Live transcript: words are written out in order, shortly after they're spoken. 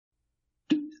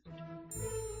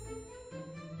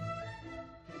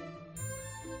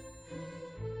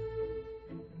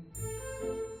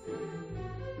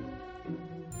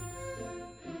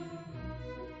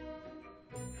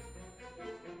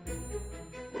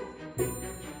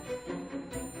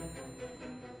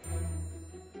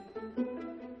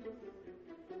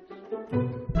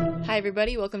Hi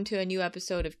everybody, welcome to a new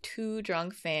episode of Two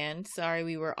Drunk Fans. Sorry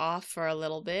we were off for a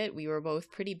little bit. We were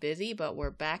both pretty busy, but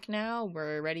we're back now.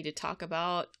 We're ready to talk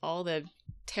about all the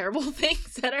terrible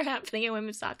things that are happening in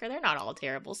women's soccer. They're not all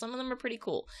terrible. Some of them are pretty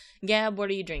cool. Gab, what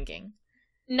are you drinking?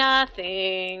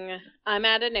 Nothing. I'm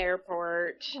at an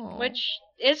airport, Aww. which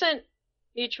isn't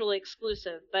mutually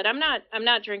exclusive, but I'm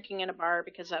not drinking in a bar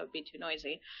because that would be too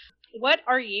noisy. What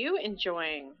are you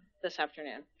enjoying this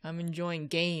afternoon? I'm enjoying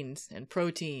gains and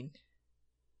protein.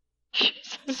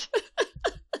 Jesus.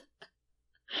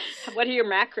 What are your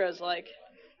macros like?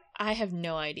 I have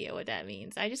no idea what that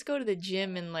means. I just go to the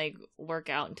gym and work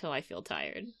out until I feel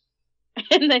tired.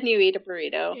 And then you eat a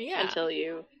burrito Yeah. until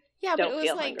you Yeah, but don't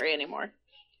feel hungry anymore.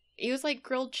 It was like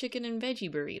grilled chicken and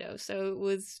veggie burrito, so it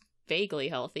was vaguely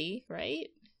healthy, right?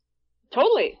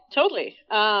 Totally.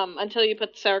 Until you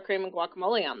put the sour cream and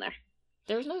guacamole on there.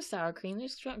 There's no sour cream.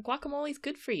 Guacamole's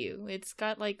good for you. It's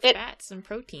got fats and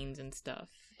proteins and stuff.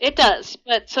 It does,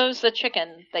 but so's the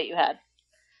chicken that you had.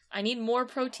 I need more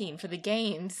protein for the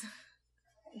gains.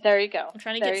 There you go. I'm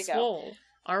trying to get swole.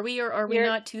 Are we or are we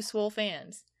not two swole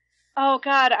fans? Oh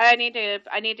God, I need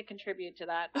to contribute to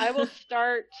that. I will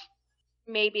start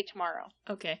maybe tomorrow.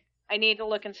 Okay. I need to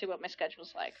look and see what my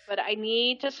schedule's like, but I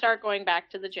need to start going back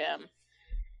to the gym.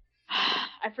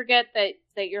 I forget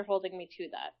that you're holding me to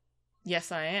that.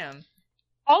 Yes, I am.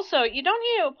 Also, you don't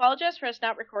need to apologize for us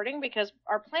not recording because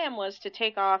our plan was to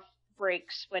take off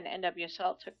breaks when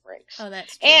NWSL took breaks. Oh,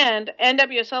 that's true. And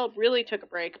NWSL really took a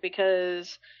break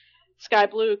because Sky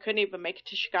Blue couldn't even make it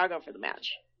to Chicago for the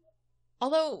match.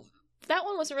 Although that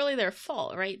one wasn't really their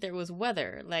fault, right? There was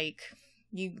weather.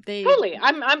 Totally.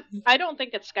 I don't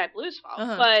think it's Sky Blue's fault,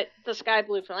 but the Sky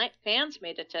Blue fans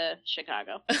made it to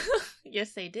Chicago.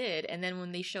 Yes, they did. And then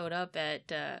when they showed up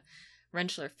at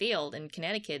Rentschler Field in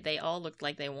Connecticut, they all looked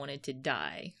like they wanted to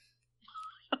die.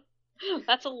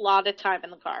 That's a lot of time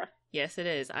in the car. Yes, it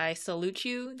is. I salute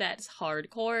you. That's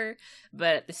hardcore.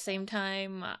 But at the same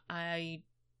time, I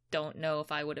don't know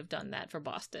if I would have done that for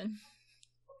Boston.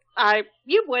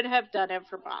 You would have done it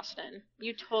for Boston.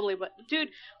 You totally would. Dude,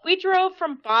 we drove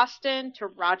from Boston to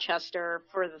Rochester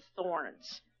for the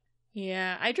Thorns.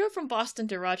 Yeah, I drove from Boston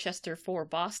to Rochester for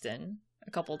Boston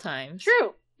a couple times.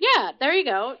 True. Yeah, there you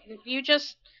go.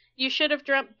 You should have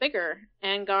dreamt bigger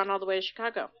and gone all the way to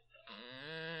Chicago.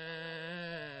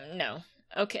 No.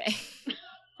 Okay.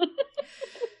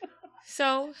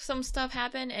 So, some stuff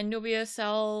happened, and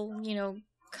NWSL,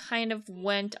 kind of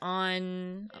went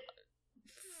on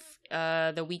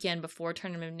the weekend before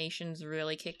Tournament of Nations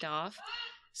really kicked off.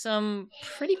 Some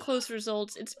pretty close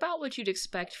results. It's about what you'd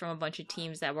expect from a bunch of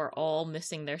teams that were all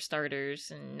missing their starters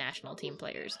and national team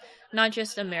players. Not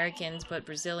just Americans, but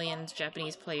Brazilians,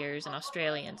 Japanese players, and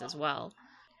Australians as well.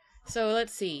 So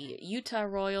let's see. Utah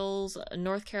Royals,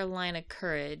 North Carolina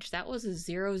Courage. That was a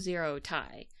 0-0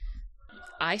 tie.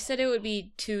 I said it would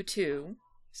be 2-2,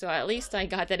 so at least I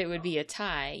got that it would be a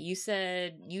tie. You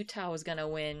said Utah was going to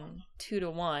win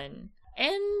 2-1.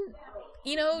 And,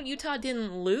 Utah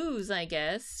didn't lose, I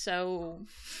guess, so...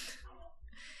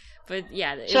 But,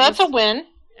 yeah. So that's a win.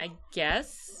 I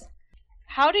guess.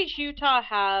 How did Utah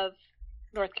have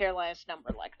North Carolina's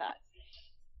number like that?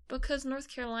 Because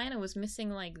North Carolina was missing,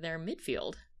 their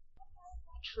midfield.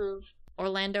 True.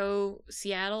 Orlando,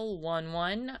 Seattle,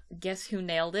 1-1. Guess who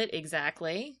nailed it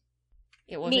exactly?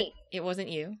 Me. It wasn't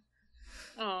you.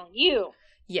 Oh, you.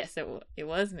 Yes, it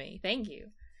was me. Thank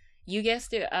you. You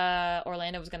guessed it.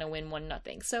 Orlando was going to win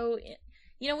 1-0. So,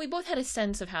 we both had a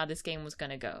sense of how this game was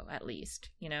going to go, at least,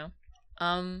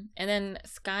 And then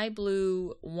Sky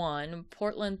Blue 1,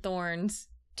 Portland Thorns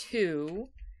 2.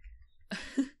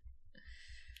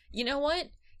 You know what?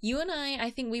 You and I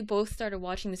think we both started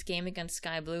watching this game against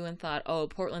Sky Blue and thought, oh,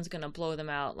 Portland's going to blow them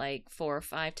out 4 or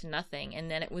 5-0.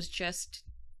 And then it was just,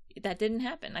 that didn't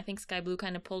happen. I think Sky Blue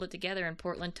kind of pulled it together and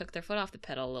Portland took their foot off the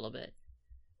pedal a little bit.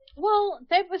 Well,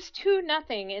 that was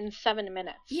 2-0 in 7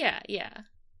 minutes. Yeah.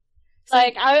 So,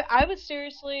 I was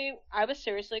seriously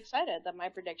excited that my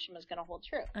prediction was going to hold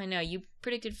true. I know, you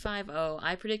predicted 5-0.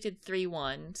 I predicted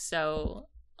 3-1. So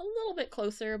a little bit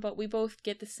closer, but we both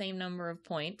get the same number of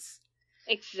points.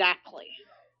 Exactly.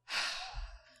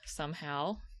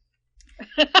 Somehow.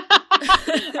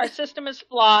 Our system is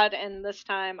flawed, and this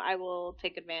time I will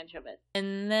take advantage of it.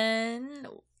 And then,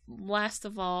 last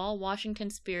of all, Washington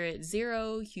Spirit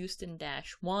 0, Houston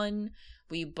 -1.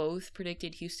 We both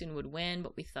predicted Houston would win,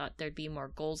 but we thought there'd be more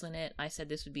goals in it. I said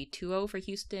this would be 2-0 for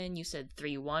Houston. You said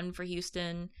 3-1 for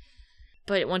Houston.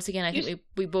 But once again, I think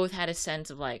we both had a sense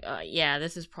of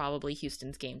this is probably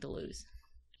Houston's game to lose.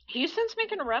 Houston's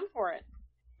making a run for it.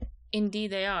 Indeed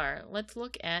they are. Let's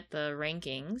look at the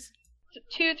rankings.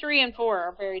 2, 3, and 4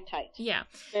 are very tight. Yeah.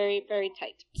 Very, very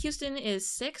tight. Houston is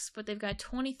 6th, but they've got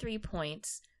 23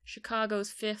 points.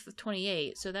 Chicago's 5th with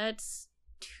 28, so that's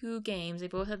 2 games. They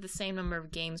both have the same number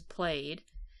of games played.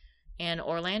 And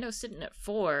Orlando sitting at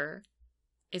 4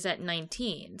 is at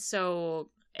 19. So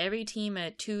every team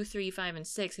at 2, 3, 5, and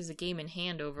 6 has a game in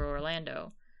hand over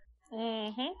Orlando.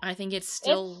 Mm-hmm. I think it's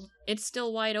still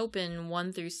wide open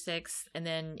 1 through 6, and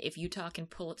then if Utah can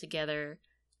pull it together,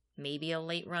 maybe a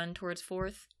late run towards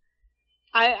 4th.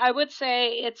 I would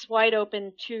say it's wide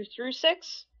open 2 through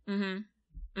 6. Mm-hmm.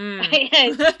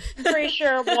 I'm pretty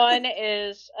sure 1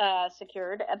 is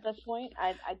secured at this point.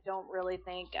 I don't really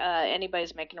think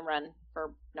anybody's making a run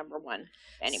for number 1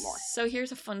 anymore. So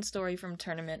here's a fun story from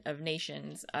Tournament of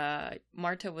Nations.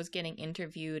 Marta was getting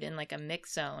interviewed in like a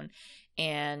mix zone,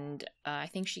 and I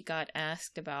think she got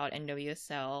asked about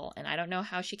NWSL, and I don't know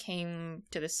how she came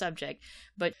to the subject,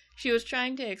 but she was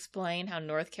trying to explain how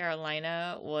North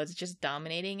Carolina was just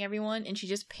dominating everyone, and she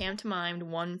just pantomimed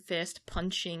one fist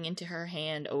punching into her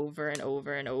hand over and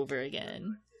over and over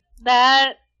again.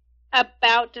 That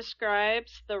about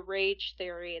describes the rage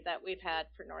theory that we've had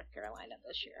for North Carolina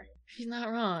this year. She's not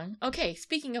wrong. Okay,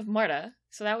 speaking of Marta,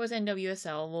 so that was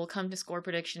NWSL. We'll come to score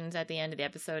predictions at the end of the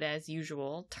episode as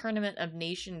usual. Tournament of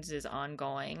Nations is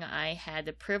ongoing. I had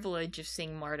the privilege of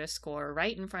seeing Marta score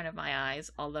right in front of my eyes,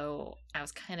 although I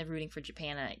was kind of rooting for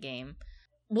Japan in that game.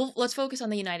 Well, let's focus on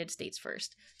the United States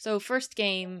first. So first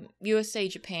game,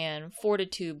 USA-Japan,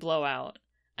 4-2 blowout.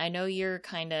 I know you're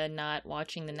kind of not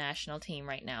watching the national team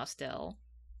right now still.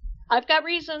 I've got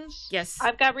reasons. Yes.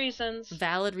 I've got reasons.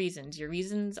 Valid reasons. Your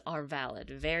reasons are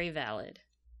valid. Very valid.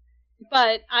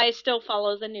 But I still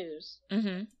follow the news.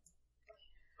 Mm-hmm.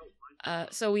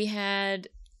 So we had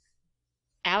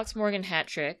Alex Morgan hat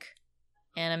trick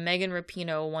and a Megan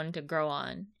Rapinoe one to grow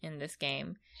on in this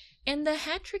game. And the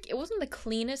hat trick, it wasn't the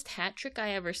cleanest hat trick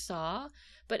I ever saw,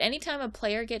 but anytime a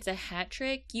player gets a hat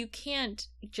trick, you can't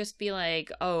just be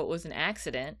like, oh, it was an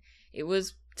accident. It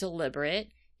was deliberate,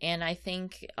 and I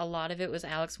think a lot of it was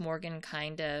Alex Morgan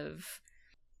kind of,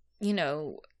 you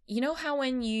know how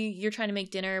when you're trying to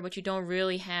make dinner, but you don't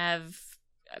really have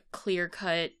a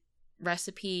clear-cut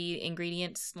recipe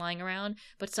ingredients lying around,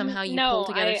 but somehow you pull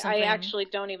together something. I actually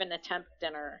don't even attempt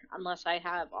dinner unless I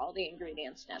have all the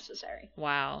ingredients necessary.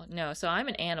 Wow. No, so I'm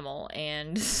an animal,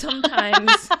 and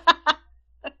sometimes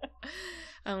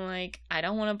I'm like, I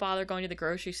don't want to bother going to the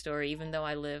grocery store, even though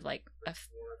I live like a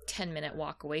 10-minute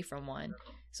walk away from one.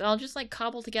 So I'll just like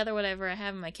cobble together whatever I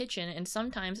have in my kitchen, and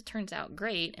sometimes it turns out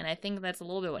great, and I think that's a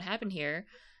little bit what happened here.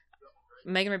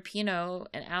 Megan Rapinoe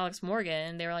and Alex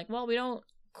Morgan, they were like, well, we don't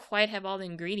quite have all the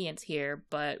ingredients here,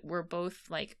 but we're both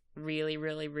like really,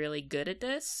 really, really good at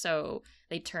this, so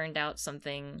they turned out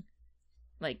something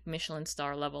like Michelin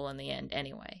star level in the end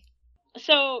anyway.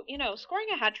 So, scoring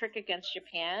a hat trick against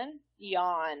Japan,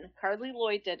 yawn. Carly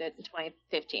Lloyd did it in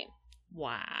 2015.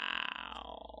 Wow.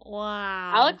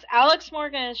 Alex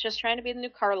Morgan is just trying to be the new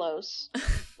Carlos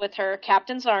with her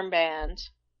captain's armband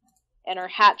and her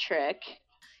hat trick.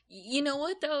 You know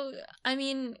what, though? I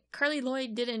mean, Carly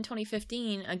Lloyd did it in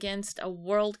 2015 against a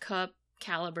World Cup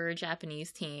caliber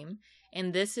Japanese team.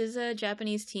 And this is a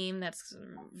Japanese team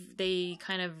they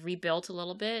kind of rebuilt a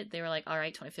little bit. They were like, all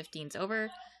right, 2015's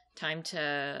over. Time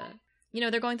to,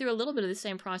 they're going through a little bit of the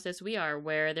same process we are,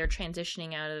 where they're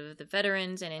transitioning out of the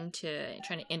veterans and into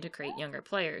trying to integrate younger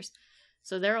players.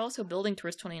 So they're also building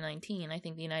towards 2019. I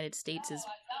think the United States is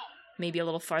maybe a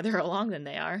little farther along than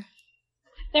they are.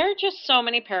 There are just so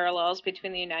many parallels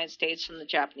between the United States and the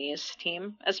Japanese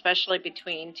team, especially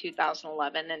between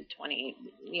 2011 and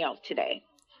today.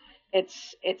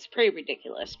 It's pretty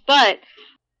ridiculous. But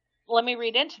let me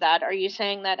read into that. Are you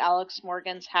saying that Alex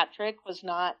Morgan's hat trick was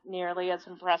not nearly as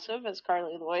impressive as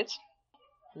Carly Lloyd's?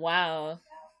 Wow.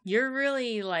 You're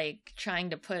really, trying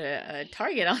to put a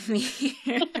target on me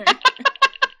here.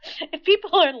 If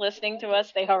people are listening to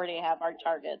us, they already have our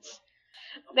targets.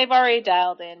 They've already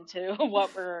dialed into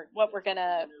what we're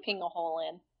gonna ping a hole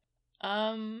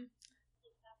in.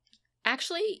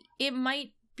 Actually, it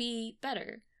might be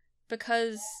better,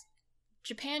 because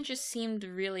Japan just seemed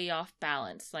really off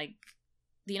balance. Like,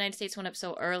 the United States went up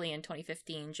so early in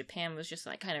 2015, Japan was just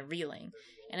kind of reeling.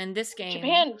 And in this game,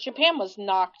 Japan was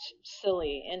knocked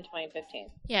silly in 2015.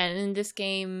 Yeah, and in this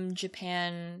game,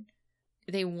 Japan,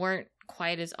 they weren't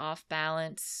quite as off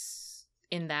balance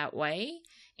in that way.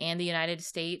 And the United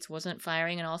States wasn't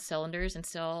firing on all cylinders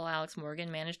until Alex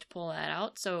Morgan managed to pull that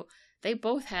out. So they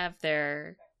both have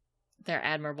their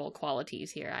admirable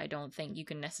qualities here. I don't think you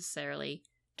can necessarily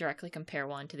directly compare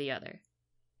one to the other.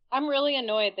 I'm really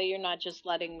annoyed that you're not just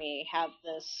letting me have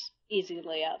this easy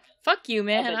layup. Fuck you,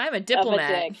 man. I'm a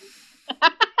diplomat.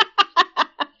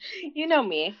 You know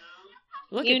me.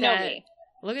 Look You at know that. me.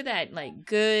 Look at that, like,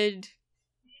 good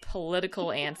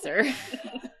political answer.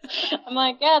 I'm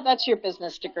like, yeah, that's your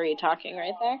business degree talking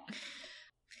right there.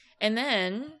 And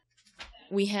then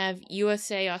we have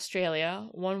USA Australia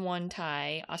 1-1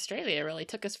 tie. Australia really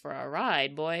took us for a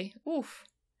ride, boy. Oof.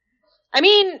 I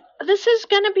mean, this is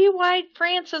going to be why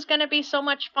France is going to be so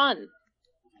much fun.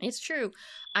 It's true.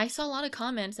 I saw a lot of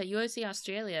comments that USA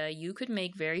Australia, you could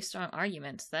make very strong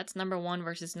arguments. That's number 1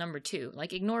 versus number 2.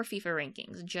 Like, ignore FIFA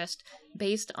rankings. Just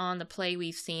based on the play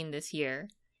we've seen this year,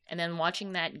 and then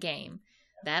watching that game,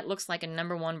 that looks like a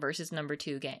number 1 versus number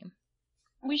 2 game.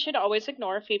 We should always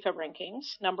ignore FIFA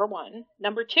rankings, number 1.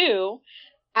 Number 2,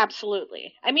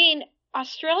 absolutely. I mean,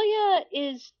 Australia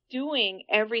is doing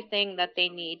everything that they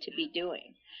need to be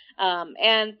doing.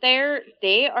 And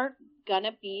they are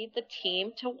gonna be the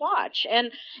team to watch.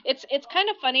 And it's kind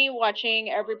of funny watching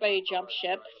everybody jump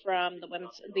ship from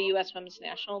the US women's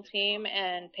national team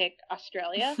and pick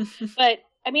Australia. But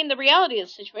I mean, the reality of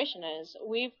the situation is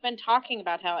we've been talking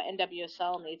about how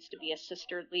NWSL needs to be a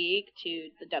sister league to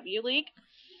the W League,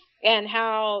 and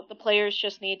how the players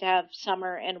just need to have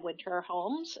summer and winter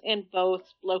homes in both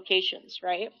locations,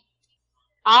 right?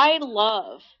 I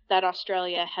love that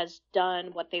Australia has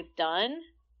done what they've done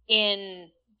in,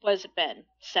 what has it been,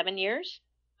 7 years?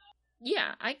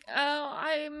 Yeah,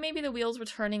 I maybe the wheels were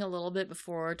turning a little bit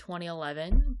before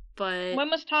 2011, but When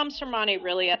was Tom Sermanni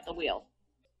really at the wheel?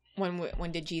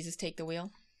 when did Jesus take the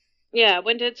wheel? Yeah,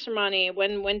 when did Sermanni,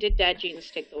 when did Dad Jeans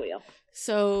take the wheel?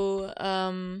 So,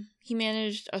 he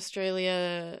managed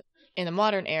Australia in the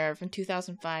modern era from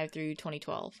 2005 through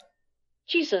 2012.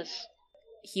 Jesus.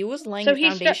 He was laying the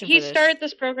foundation for this. He started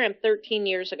this program 13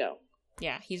 years ago.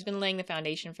 Yeah, he's been laying the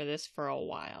foundation for this for a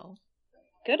while.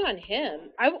 Good on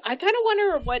him. I kind of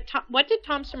wonder what did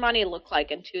Tom Sermanni look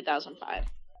like in 2005?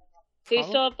 Did he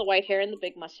still have the white hair and the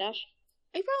big mustache?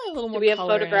 He probably a little more. Do we have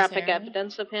color in his photographic hair.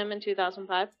 evidence of him in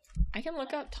 2005? I can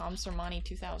look up Tom Sermanni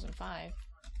 2005.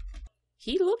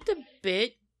 He looked a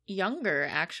bit younger,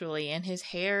 actually, and his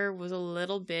hair was a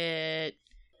little bit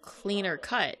cleaner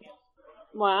cut.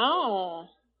 Wow.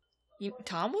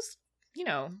 Tom was,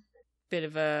 bit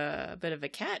of a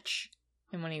catch,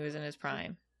 and when he was in his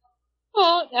prime.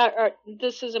 Well,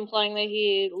 this is implying that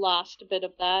he lost a bit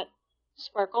of that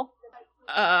sparkle.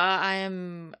 I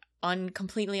am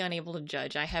completely unable to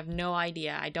judge. I have no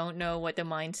idea. I don't know what the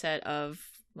mindset of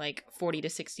 40 to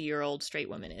 60-year-old straight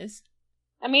women is.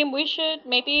 I mean, we should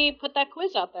maybe put that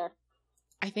quiz out there.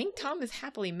 I think Tom is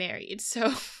happily married,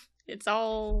 so it's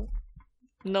all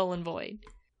null and void.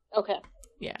 Okay.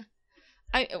 Yeah.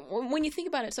 When you think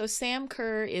about it, so Sam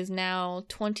Kerr is now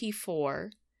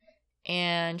 24,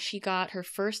 and she got her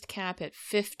first cap at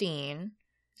 15,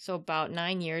 so about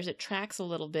 9 years. It tracks a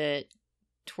little bit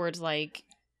towards Tom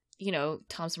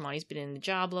Sermanni's been in the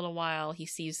job a little while. He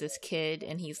sees this kid,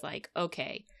 and he's like,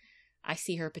 okay, I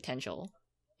see her potential.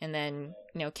 And then,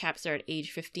 caps her at age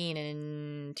 15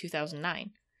 in 2009.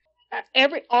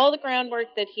 All the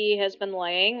groundwork that he has been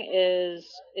laying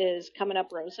is coming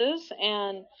up roses,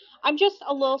 and I'm just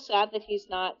a little sad that he's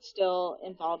not still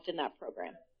involved in that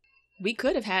program. We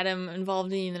could have had him involved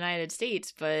in the United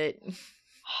States, but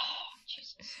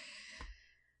Jesus.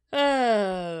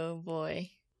 Oh boy.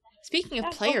 Speaking of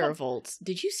That's player awesome. revolts,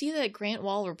 did you see that Grant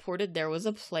Wall reported there was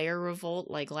a player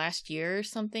revolt last year or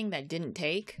something that didn't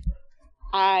take?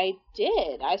 I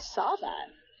did. I saw that.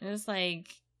 It was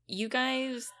you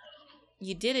guys,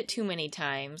 you did it too many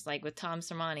times, with Tom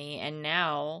Sermanni, and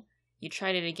now you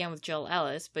tried it again with Jill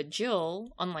Ellis, but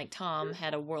Jill, unlike Tom,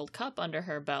 had a World Cup under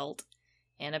her belt,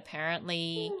 and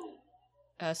apparently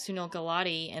Sunil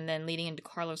Gulati, and then leading into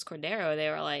Carlos Cordero, they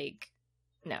were like,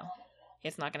 no,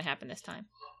 it's not going to happen this time.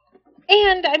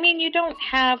 And, I mean, you don't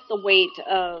have the weight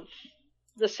of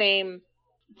the same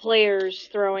players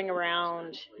throwing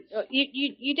around.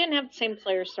 You didn't have the same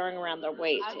players throwing around their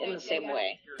weight in the same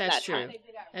way. That's true.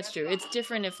 That's true. It's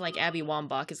different if Abby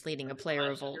Wambach is leading a player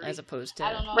revolt as opposed to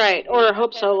right. Or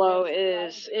Hope Solo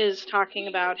is talking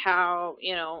about how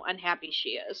unhappy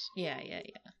she is. Yeah.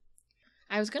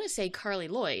 I was gonna say Carly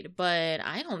Lloyd, but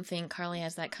I don't think Carly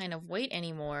has that kind of weight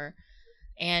anymore.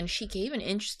 And she gave an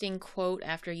interesting quote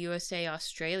after USA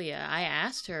Australia. I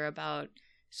asked her about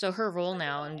her role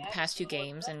now in the past 2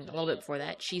 games, and a little bit before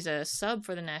that, she's a sub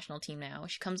for the national team now.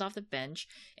 She comes off the bench,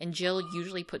 and Jill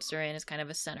usually puts her in as kind of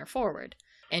a center forward.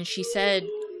 And she said,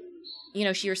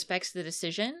 she respects the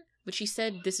decision, but she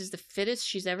said this is the fittest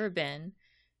she's ever been.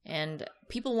 And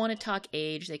people want to talk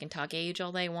age. They can talk age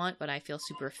all they want, but I feel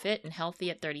super fit and healthy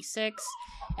at 36.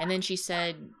 And then she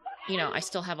said, I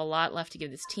still have a lot left to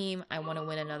give this team. I want to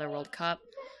win another World Cup.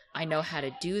 I know how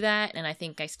to do that, and I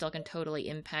think I still can totally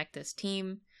impact this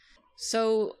team.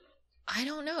 So, I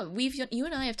don't know. You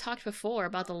and I have talked before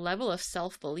about the level of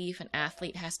self-belief an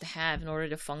athlete has to have in order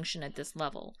to function at this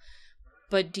level.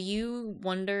 But do you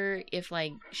wonder if,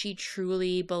 like, she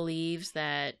truly believes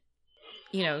that,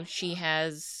 you know, she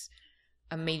has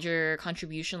a major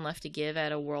contribution left to give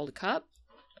at a World Cup?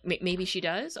 Maybe she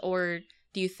does? Or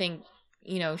do you think,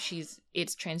 you know,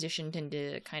 it's transitioned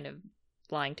into kind of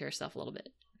lying to herself a little bit?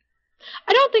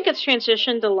 I don't think it's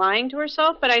transitioned to lying to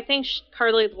herself, but I think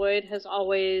Carly Lloyd has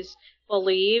always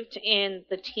believed in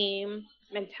the team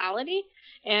mentality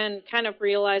and kind of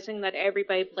realizing that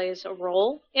everybody plays a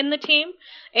role in the team.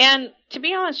 And to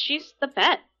be honest, she's the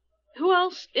vet. Who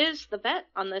else is the vet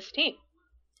on this team?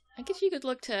 I guess you could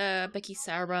look to Becky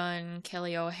Sauerbrunn,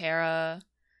 Kelly O'Hara.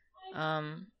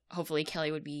 Hopefully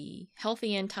Kelly would be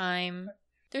healthy in time.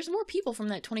 There's more people from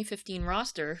that 2015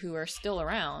 roster who are still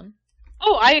around.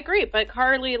 Oh, I agree, but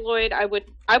Carly Lloyd, I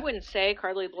wouldn't say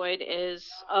Carly Lloyd is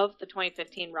of the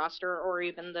 2015 roster or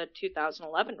even the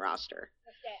 2011 roster.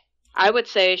 I would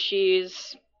say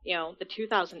she's, you know, the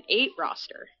 2008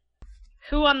 roster.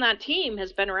 Who on that team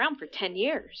has been around for 10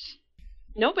 years?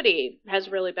 Nobody has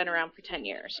really been around for 10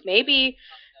 years. Maybe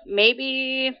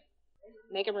Megan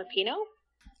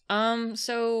Rapinoe?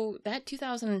 So that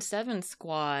 2007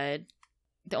 squad,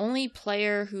 the only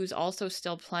player who's also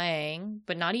still playing,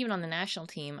 but not even on the national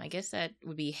team, I guess that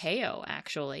would be Heo,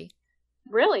 actually.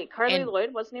 Really? Carly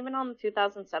Lloyd wasn't even on the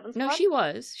 2007 squad? No, she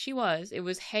was. She was. It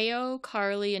was Heo,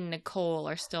 Carly, and Nicole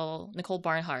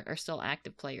Barnhart are still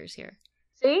active players here.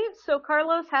 See? So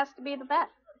Carlos has to be the vet.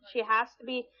 She has to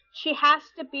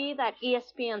be that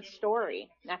ESPN story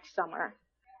next summer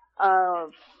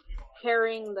of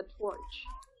carrying the torch.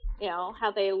 You know, how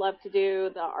they love to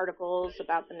do the articles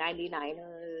about the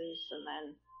 99ers and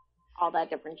then all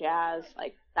that different jazz.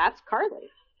 Like, that's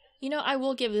Carly. You know, I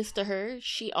will give this to her.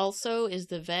 She also is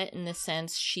the vet in the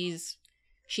sense she's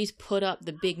put up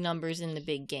the big numbers in the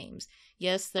big games.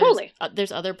 Yes,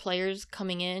 there's other players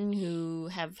coming in who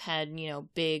have had, you know,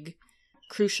 big,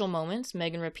 crucial moments.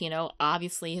 Megan Rapinoe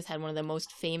obviously has had one of the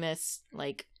most famous,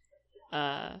 like,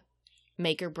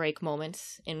 make or break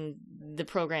moments in the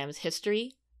program's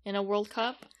history in a World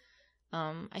Cup.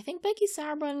 I think Becky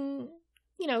Sauerbrunn,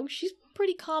 you know, she's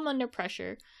pretty calm under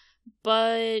pressure.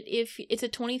 But if it's a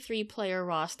 23-player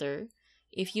roster,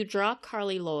 if you drop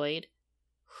Carly Lloyd,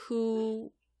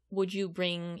 who would you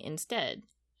bring instead?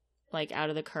 Like, out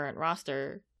of the current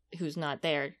roster, who's not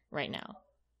there right now?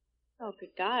 Oh, good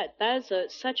God. That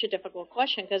is such a difficult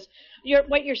question, because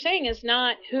what you're saying is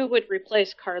not who would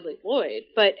replace Carly Lloyd,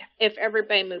 but if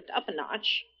everybody moved up a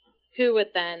notch, who would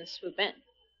then swoop in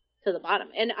to the bottom?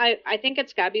 And I think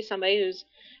it's got to be somebody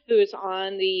who's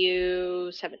on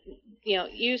the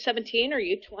U17 or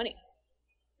U20.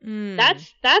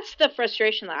 That's the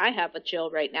frustration that I have with Jill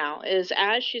right now, is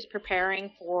as she's preparing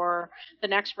for the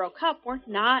next World Cup, we're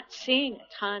not seeing a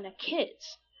ton of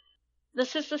kids.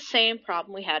 This is the same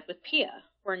problem we had with Pia.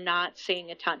 We're not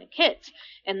seeing a ton of kids.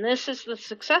 And this is the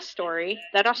success story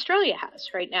that Australia has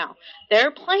right now.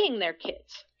 They're playing their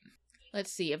kids. Let's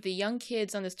see. Of the young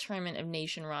kids on this Tournament of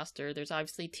Nation roster, there's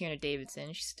obviously Tierna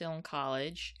Davidson. She's still in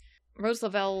college. Rose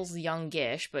Lavelle's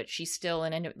youngish, but she's still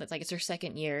it's her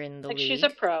second year in the league. She's a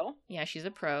pro. Yeah, she's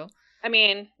a pro. I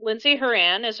mean, Lindsay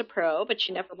Horan is a pro, but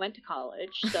she never went to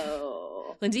college,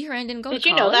 so... Lindsay Horan didn't go to college? Did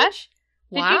you know that?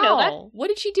 Wow. Did you know that? What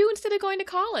did she do instead of going to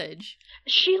college?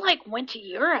 She, went to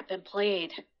Europe and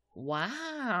played.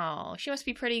 Wow. She must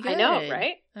be pretty good. I know,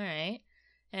 right? All right.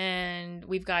 And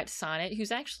we've got Sonnet,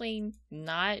 who's actually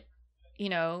not,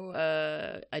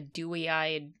 a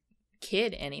dewy-eyed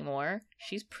kid anymore.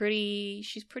 She's pretty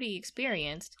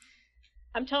experienced.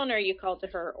 I'm telling her you called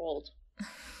her old.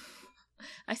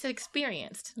 I said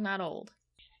experienced, not old.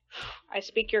 I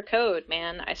speak your code,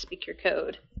 man. I speak your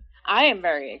code. I am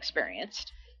very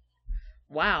experienced.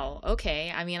 Wow.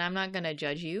 Okay. I mean, I'm not going to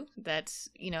judge you. That's,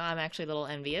 I'm actually a little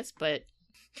envious, but...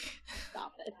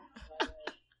 Stop it.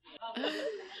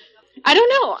 I don't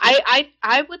know.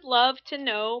 I would love to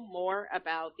know more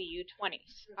about the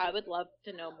U20s. I would love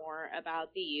to know more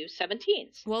about the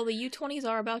U17s. Well, the U20s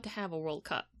are about to have a World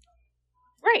Cup.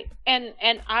 Right. And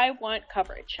I want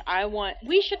coverage.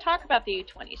 We should talk about the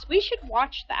U20s. We should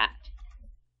watch that.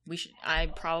 I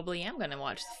probably am going to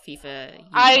watch FIFA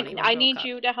U20 I need Cup.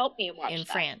 You to help me watch in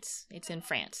France. It's in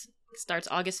France. It starts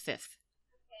August 5th.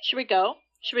 Should we go?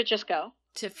 Should we just go?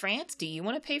 To France? Do you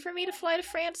want to pay for me to fly to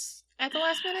France at the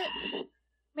last minute?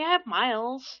 We have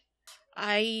miles.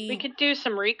 We could do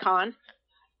some recon.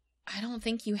 I don't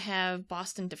think you have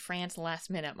Boston to France last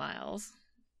minute miles.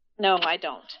 No, I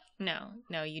don't.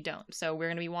 No, you don't. So we're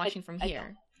going to be watching from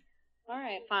here. All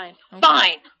right, fine. Okay.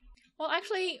 Fine! Well,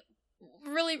 actually,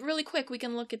 really, really quick, we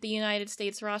can look at the United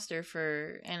States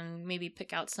roster and maybe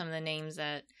pick out some of the names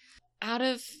that, out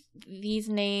of these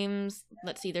names,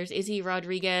 let's see, there's Izzy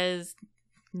Rodriguez,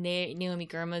 Naomi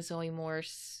Girma, Zoe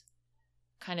Morse,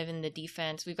 kind of in the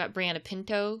defense. We've got Brianna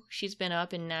Pinto. She's been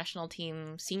up in national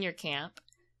team senior camp.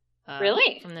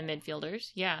 Really? From the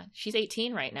midfielders. Yeah, she's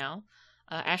 18 right now.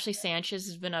 Ashley Sanchez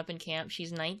has been up in camp.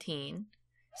 She's 19.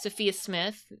 Sophia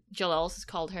Smith, Jill Ellis has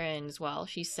called her in as well.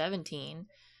 She's 17.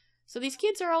 So these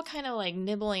kids are all kind of like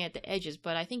nibbling at the edges,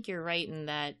 but I think you're right in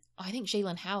that. Oh, I think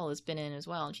Jalen Howell has been in as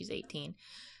well, and she's 18.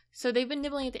 So they've been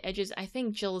nibbling at the edges. I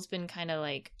think Jill's been kind of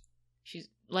like, she's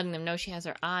letting them know she has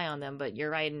her eye on them, but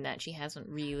you're right in that she hasn't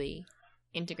really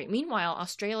integrated. Meanwhile,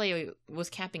 Australia was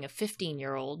capping a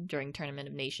 15-year-old during Tournament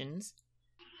of Nations.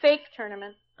 Fake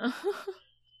tournament.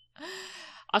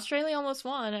 Australia almost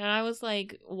won, and I was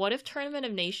like, what if Tournament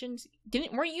of Nations...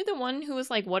 Weren't you the one who was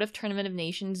like, what if Tournament of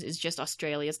Nations is just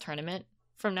Australia's tournament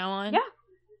from now on?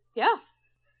 Yeah.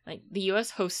 Like, the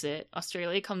US hosts it,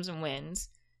 Australia comes and wins,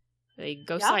 they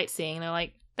go sightseeing, they're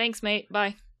like, thanks mate,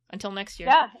 bye, until next year.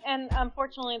 Yeah, and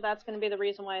unfortunately that's going to be the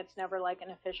reason why it's never like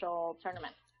an official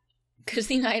tournament. Because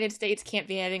the United States can't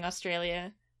be having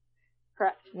Australia...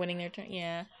 Correct. Winning their turn,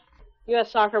 yeah.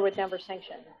 U.S. Soccer would never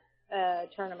sanction a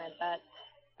tournament that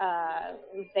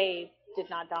they did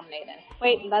not dominate in.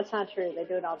 Wait, that's not true. They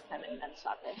do it all the time in men's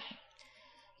soccer.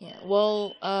 Yeah,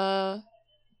 well,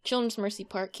 Children's Mercy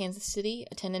Park, Kansas City,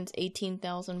 attendance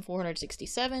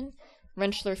 18,467.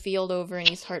 Rentschler Field over in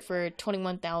East Hartford,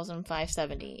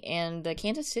 21,570. And the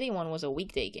Kansas City one was a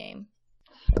weekday game.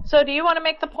 So do you want to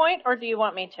make the point, or do you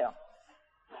want me to?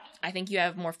 I think you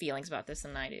have more feelings about this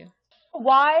than I do.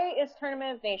 Why is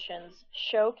Tournament of Nations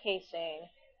showcasing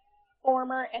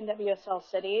former NWSL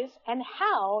cities, and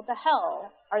how the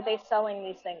hell are they selling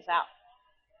these things out?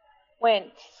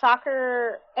 When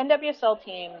soccer NWSL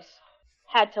teams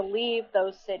had to leave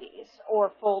those cities or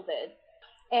folded,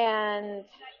 and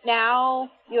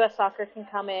now U.S. Soccer can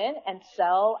come in and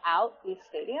sell out these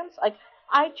stadiums. Like,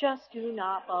 I just do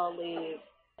not believe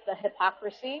the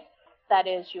hypocrisy that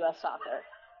is U.S. Soccer.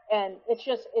 And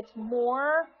it's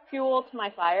more fuel to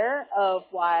my fire of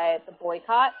why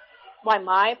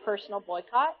my personal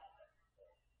boycott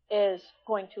is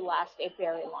going to last a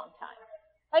very long time.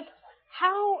 Like,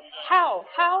 how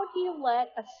do you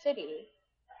let a city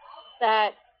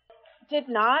that did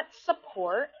not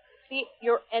support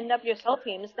your NWSL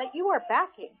teams that you are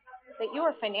backing, that you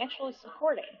are financially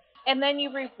supporting, and then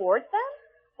you reward them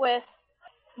with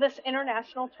this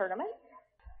international tournament?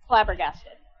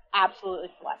 Flabbergasted. Absolutely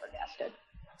flabbergasted.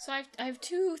 So I have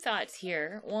two thoughts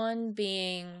here. One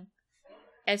being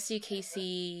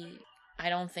SCKC, I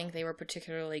don't think they were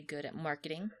particularly good at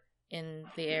marketing in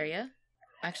the area.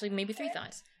 Actually, maybe three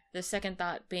thoughts. The second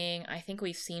thought being, I think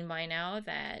we've seen by now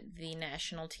that the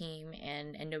national team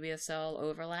and NWSL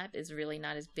overlap is really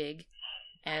not as big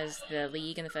as the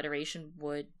league and the federation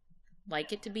would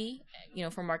like it to be,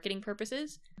 for marketing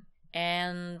purposes.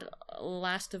 And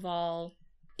last of all,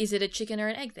 is it a chicken or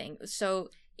an egg thing? So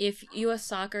if U.S.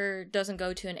 Soccer doesn't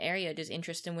go to an area, does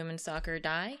interest in women's soccer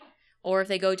die? Or if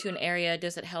they go to an area,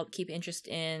 does it help keep interest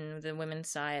in the women's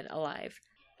side alive?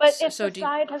 But if the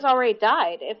side has already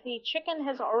died, if the chicken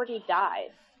has already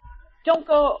died, don't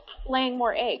go laying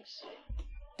more eggs.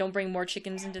 Don't bring more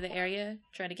chickens into the area?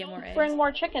 Try to get more eggs? Bring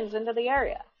more chickens into the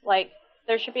area. Like,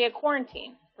 there should be a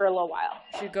quarantine for a little while.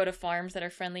 Should go to farms that are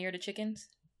friendlier to chickens?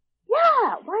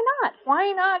 Yeah, why not?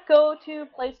 Why not go to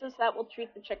places that will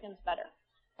treat the chickens better?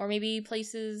 Or maybe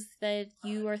places that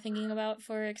you are thinking about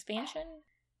for expansion?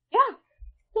 Yeah.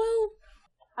 Well,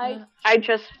 I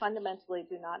just fundamentally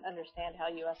do not understand how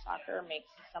U.S. Soccer makes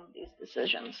some of these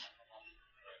decisions.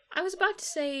 I was about to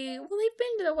say, well, they've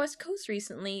been to the West Coast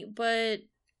recently, but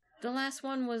the last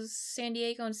one was San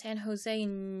Diego and San Jose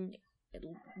in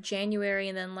January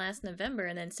and then last November,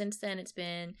 and then since then it's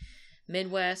been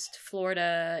Midwest,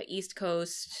 Florida, East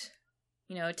Coast,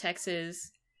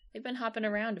 Texas. They've been hopping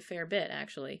around a fair bit,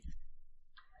 actually.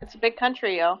 It's a big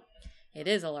country, yo. It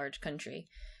is a large country.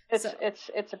 It's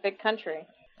a big country.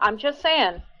 I'm just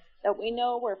saying that we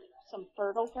know where some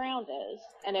fertile ground is,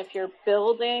 and if you're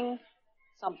building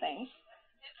something,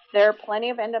 there are plenty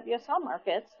of NWSL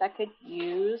markets that could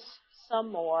use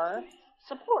some more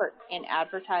support in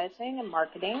advertising and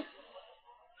marketing,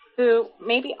 who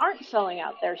maybe aren't selling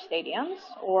out their stadiums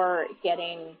or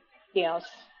getting,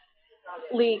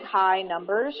 league high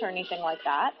numbers or anything like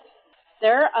that.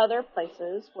 There are other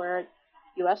places where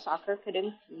U.S. Soccer could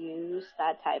use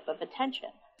that type of attention.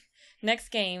 Next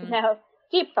game. Now,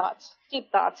 deep thoughts.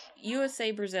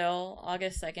 USA Brazil,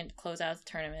 August 2nd, close out the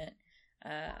tournament.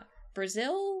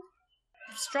 Brazil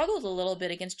struggled a little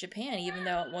bit against Japan, even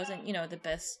though it wasn't, the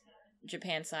best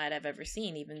Japan side I've ever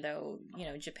seen, even though,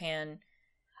 Japan,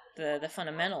 the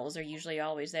fundamentals are usually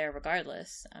always there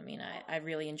regardless. I mean, I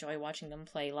really enjoy watching them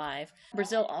play live.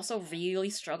 Brazil also really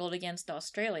struggled against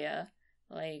Australia.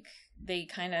 Like, they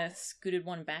kind of scooted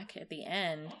one back at the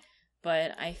end,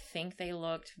 but I think they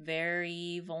looked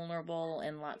very vulnerable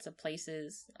in lots of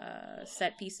places.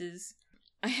 Set pieces.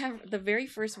 I have the very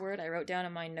first word I wrote down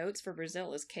in my notes for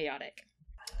Brazil is chaotic.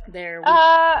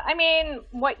 I mean,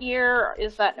 what year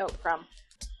is that note from?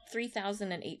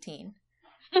 3018.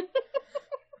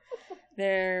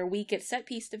 They're weak at set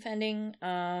piece defending.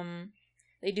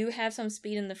 They do have some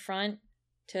speed in the front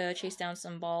to chase down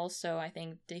some balls, so I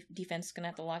think defense is going to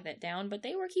have to lock that down, but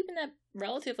they were keeping that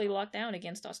relatively locked down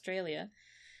against Australia.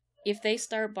 If they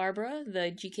start Barbara,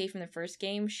 the GK from the first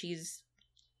game, she's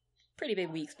pretty big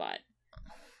weak spot.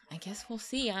 I guess we'll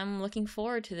see. I'm looking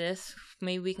forward to this.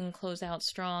 Maybe we can close out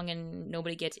strong and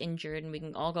nobody gets injured and we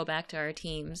can all go back to our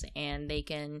teams and they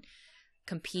can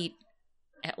compete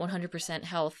at 100%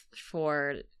 health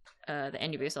for the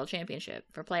NWSL Championship,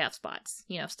 for playoff spots.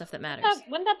 Stuff that matters.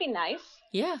 Wouldn't that be nice?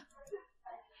 Yeah.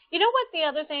 You know what the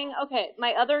other thing... Okay,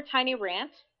 my other tiny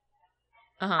rant.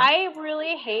 Uh-huh. I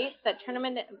really hate that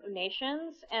Tournament of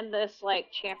Nations and this,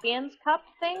 Champions Cup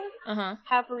thing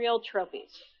have real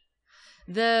trophies.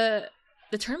 The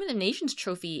Tournament of Nations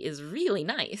trophy is really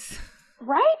nice.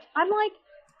 Right? I'm like,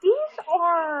 these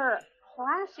are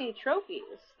classy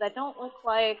trophies that don't look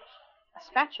like a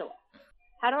spatula.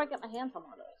 How do I get my hands on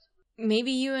one of those?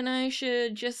 Maybe you and I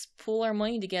should just pool our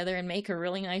money together and make a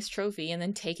really nice trophy and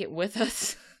then take it with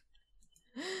us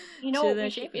to the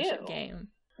championship game.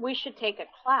 We should take a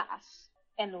class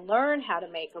and learn how to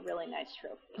make a really nice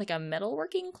trophy. Like a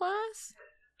metalworking class?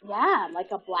 Yeah, like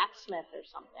a blacksmith or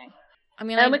something. I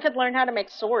mean, and we could learn how to make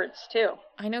swords, too.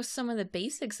 I know some of the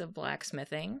basics of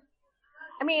blacksmithing.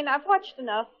 I mean, I've watched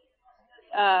enough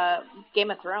Game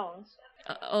of Thrones.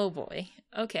 Oh, boy.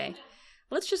 Okay.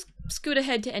 Let's just scoot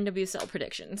ahead to NWSL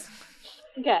predictions.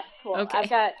 Okay, cool. Okay. I've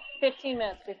got 15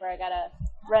 minutes before I gotta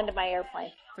run to my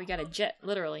airplane. We got a jet,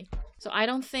 literally. So I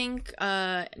don't think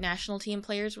national team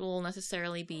players will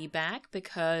necessarily be back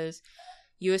because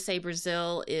USA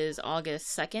Brazil is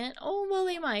August 2nd. Oh, well,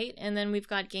 they might. And then we've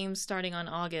got games starting on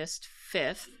August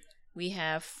 5th. We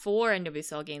have 4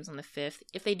 NWSL games on the 5th.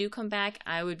 If they do come back,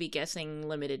 I would be guessing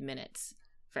limited minutes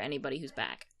for anybody who's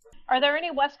back. Are there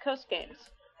any West Coast games?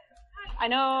 I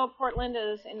know Portland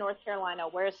is in North Carolina.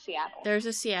 Where's Seattle? There's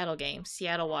a Seattle game.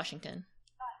 Seattle, Washington.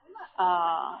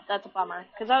 That's a bummer.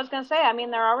 Because I was going to say, I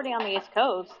mean, they're already on the East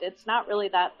Coast. It's not really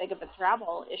that big of a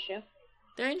travel issue.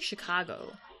 They're in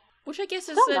Chicago, which I guess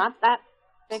is still not that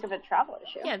big of a travel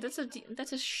issue. Yeah, that's a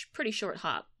pretty short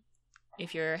hop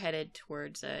if you're headed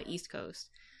towards East Coast.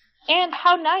 And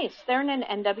how nice. They're in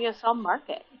an NWSL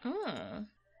market.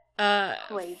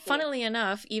 Crazy. Funnily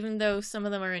enough, even though some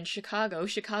of them are in Chicago,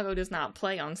 Chicago does not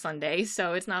play on Sunday,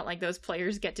 so it's not like those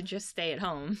players get to just stay at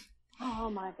home. Oh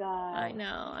my god. I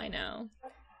know.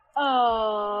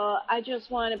 Oh, I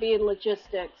just want to be in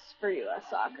logistics for U.S.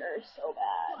 soccer so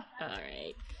bad.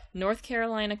 Alright. North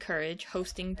Carolina Courage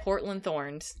hosting Portland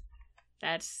Thorns.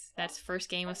 That's first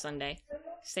game of Sunday.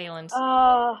 Salins.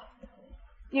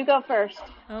 You go first.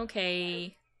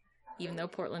 Okay. Even though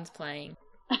Portland's playing.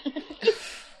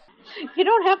 You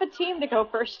don't have a team to go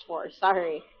first for,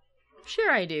 sorry. Sure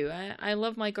I do. I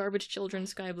love my garbage children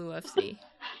Sky Blue FC.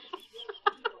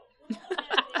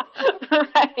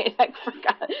 Right, I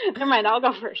forgot. Never mind, I'll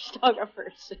go first.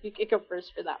 So you can go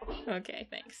first for that one. Okay,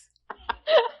 thanks.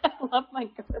 I love my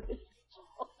garbage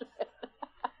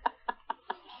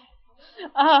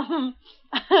children.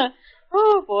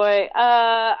 Oh boy.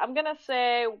 I'm gonna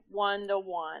say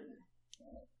 1-1.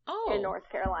 Oh. In North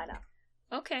Carolina.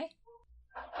 Okay.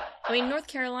 I mean, North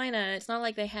Carolina, it's not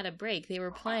like they had a break. They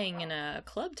were playing in a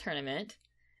club tournament.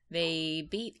 They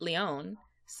beat Lyon,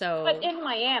 so... But in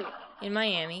Miami. In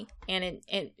Miami. And,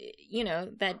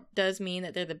 that does mean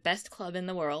that they're the best club in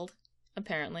the world,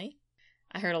 apparently.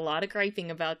 I heard a lot of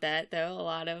griping about that, though. A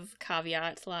lot of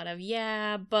caveats, a lot of,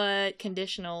 yeah, but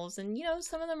conditionals. And,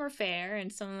 some of them are fair,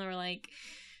 and some of them are like,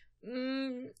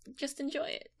 just enjoy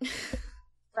it.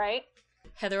 Right?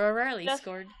 Heather O'Reilly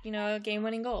scored, a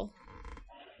game-winning goal.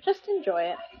 Just enjoy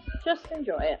it.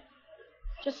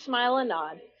 Just smile and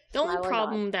nod. The only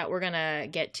problem that we're gonna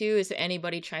get to is that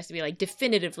anybody tries to be like,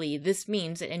 definitively, this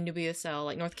means that NWSL,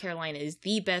 like North Carolina, is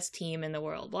the best team in the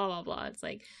world, blah, blah, blah. It's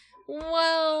like,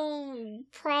 well,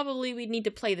 probably we'd need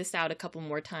to play this out a couple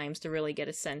more times to really get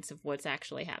a sense of what's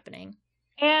actually happening.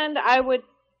 And I would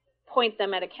point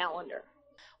them at a calendar.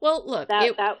 Well, look,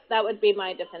 That would be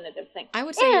my definitive thing. I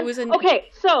would say it was okay.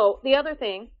 So the other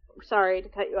thing, sorry to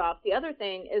cut you off. The other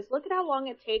thing is, look at how long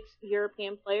it takes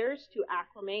European players to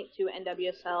acclimate to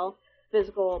NWSL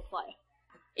physical play.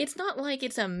 It's not like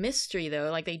it's a mystery,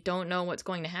 though. Like, they don't know what's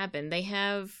going to happen. They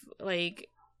have, like,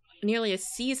 nearly a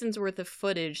season's worth of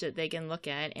footage that they can look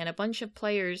at, and a bunch of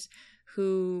players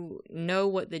who know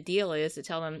what the deal is to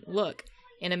tell them, look,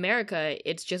 in America,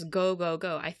 it's just go, go,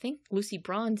 go. I think Lucy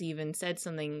Bronze even said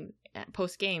something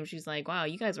post-game. She's like, wow,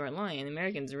 you guys weren't lying. The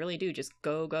Americans really do just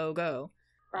go, go, go.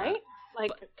 Right?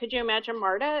 Could you imagine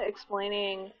Marta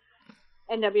explaining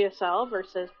NWSL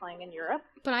versus playing in Europe?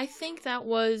 But I think that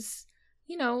was,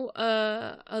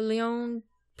 a Lyon,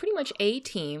 pretty much A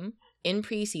team in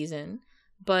preseason,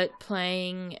 but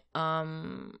playing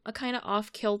a kind of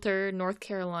off-kilter North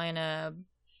Carolina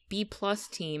B-plus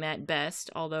team at best,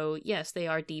 although, yes, they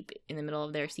are deep in the middle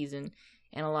of their season,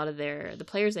 and a lot of the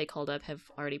players they called up have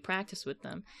already practiced with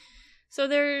them. So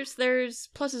there's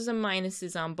pluses and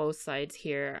minuses on both sides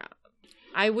here.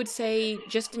 I would say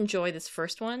just enjoy this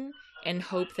first one and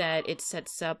hope that it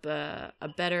sets up a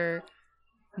better,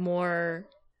 more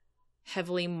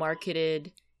heavily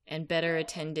marketed and better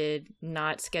attended,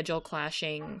 not schedule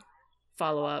clashing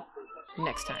follow-up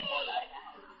next time.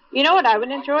 You know what I would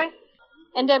enjoy?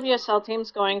 NWSL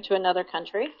teams going to another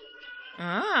country.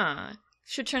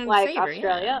 Should turn in like favor.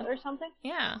 Australia or something.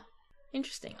 Yeah.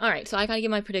 Interesting. All right, so I gotta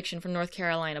give my prediction from North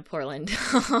Carolina, Portland.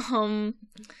 I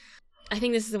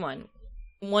think this is the one.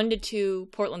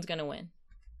 1-2, Portland's gonna win.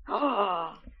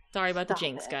 Oh, sorry about the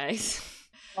jinx, guys.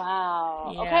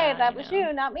 Wow. Yeah, okay, that was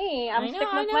you, not me. I'm sticking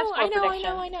with my score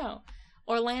prediction. I know.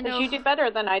 Orlando. You do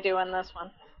better than I do in this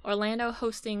one. Orlando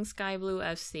hosting Sky Blue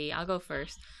FC. I'll go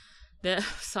first.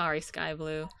 Sorry, Sky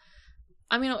Blue.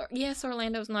 I mean, yes,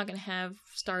 Orlando's not going to have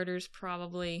starters,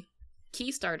 probably.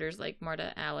 Key starters like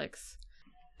Marta Alex.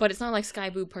 But it's not like Sky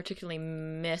Blue particularly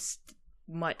missed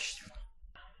much.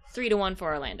 3-1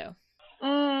 for Orlando.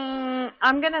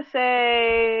 I'm going to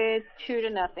say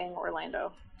 2-0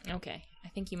 Orlando. Okay. I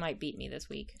think you might beat me this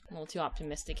week. I'm a little too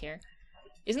optimistic here.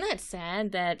 Isn't that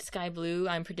sad that Sky Blue,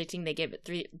 I'm predicting they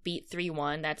beat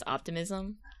 3-1? That's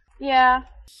optimism. Yeah.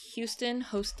 Houston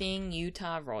hosting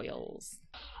Utah Royals.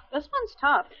 This one's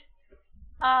tough.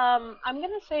 I'm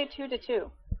going to say 2-2.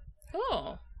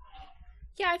 Oh.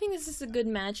 Yeah, I think this is a good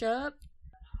matchup.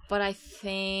 But I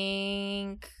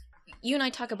think... You and I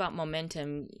talk about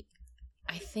momentum.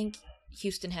 I think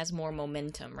Houston has more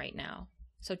momentum right now.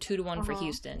 So 2-1 for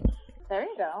Houston. There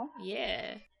you go.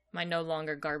 Yeah. My no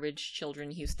longer garbage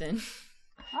children, Houston.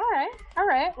 All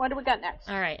right. What do we got next?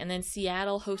 All right, and then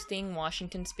Seattle hosting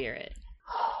Washington Spirit.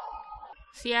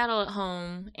 Seattle at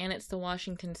home, and it's the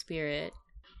Washington Spirit.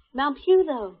 Mount Pew,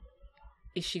 though.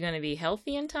 Is she going to be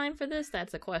healthy in time for this?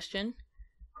 That's a question.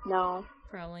 No.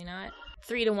 Probably not.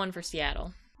 3-1 for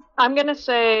Seattle. I'm going to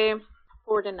say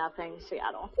 4-0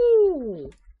 Seattle.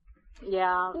 Ooh.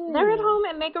 Yeah. Ooh. They're at home,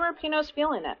 and Megan Rapinoe's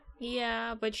feeling it.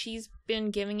 Yeah, but she's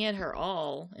been giving it her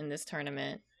all in this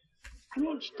tournament. I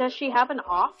mean, does she have an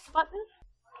off button?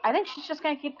 I think she's just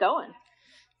going to keep going.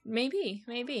 Maybe.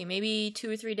 Maybe 2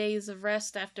 or 3 days of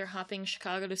rest after hopping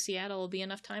Chicago to Seattle will be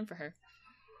enough time for her.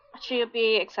 She would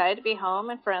be excited to be home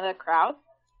in front of the crowd.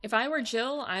 If I were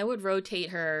Jill, I would rotate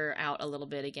her out a little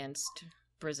bit against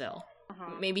Brazil.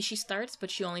 Maybe she starts,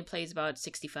 but she only plays about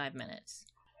 65 minutes.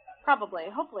 Probably.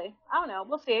 Hopefully. I don't know.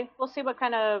 We'll see. We'll see what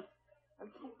kind of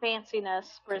fanciness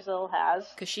Brazil has.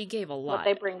 Because she gave a lot. What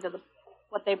they bring to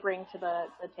the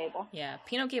table. Yeah,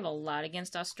 Pino gave a lot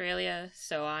against Australia,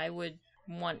 so I would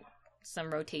want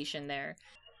some rotation there.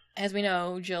 As we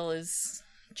know, Jill is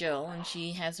Jill, and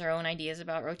she has her own ideas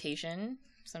about rotation.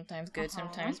 Sometimes good,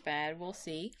 sometimes bad. We'll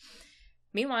see.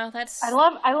 Meanwhile, that's... I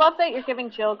love that you're giving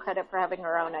Jill credit for having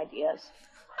her own ideas.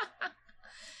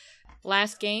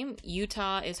 Last game,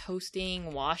 Utah is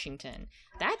hosting Washington.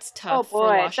 That's tough for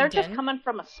Washington. Oh boy, they're just coming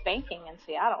from a spanking in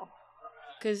Seattle.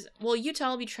 Because, Utah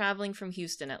will be traveling from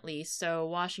Houston at least, so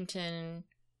Washington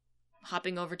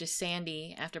hopping over to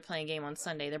Sandy after playing a game on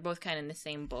Sunday. They're both kind of in the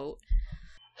same boat.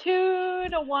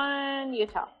 2-1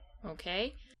 Utah.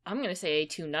 Okay. I'm going to say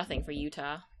 2-0 for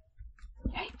Utah.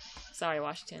 Yikes. Sorry,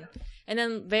 Washington. And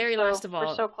then last of all,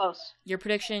 we're so close. Your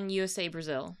prediction,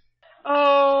 USA-Brazil.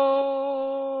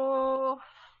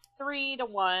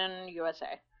 3-1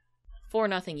 USA.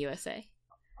 4-0 USA.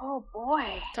 Oh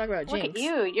boy. Talk about jinx. Look at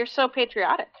you. You're so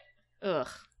patriotic. Ugh,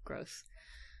 gross.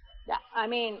 Yeah, I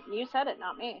mean, you said it,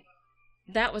 not me.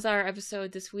 That was our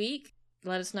episode this week.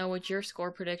 Let us know what your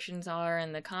score predictions are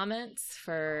in the comments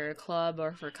for club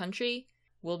or for country.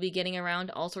 We'll be getting around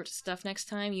all sorts of stuff next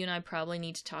time. You and I probably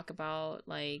need to talk about,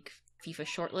 like, FIFA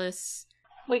shortlists.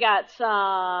 We got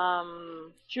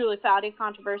some Julie Foudy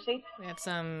controversy. We got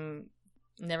some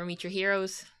Never Meet Your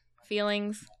Heroes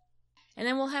feelings. And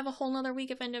then we'll have a whole nother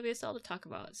week of NWSL to talk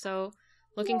about. So,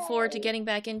 looking forward to getting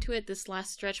back into it this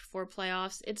last stretch before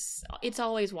playoffs. It's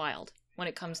always wild when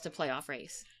it comes to playoff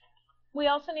race. We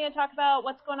also need to talk about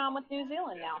what's going on with New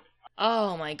Zealand now.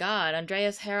 Oh my god,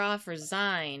 Andreas Herhoff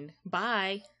resigned.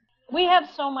 Bye. We have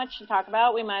so much to talk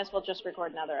about, we might as well just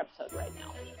record another episode right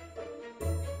now.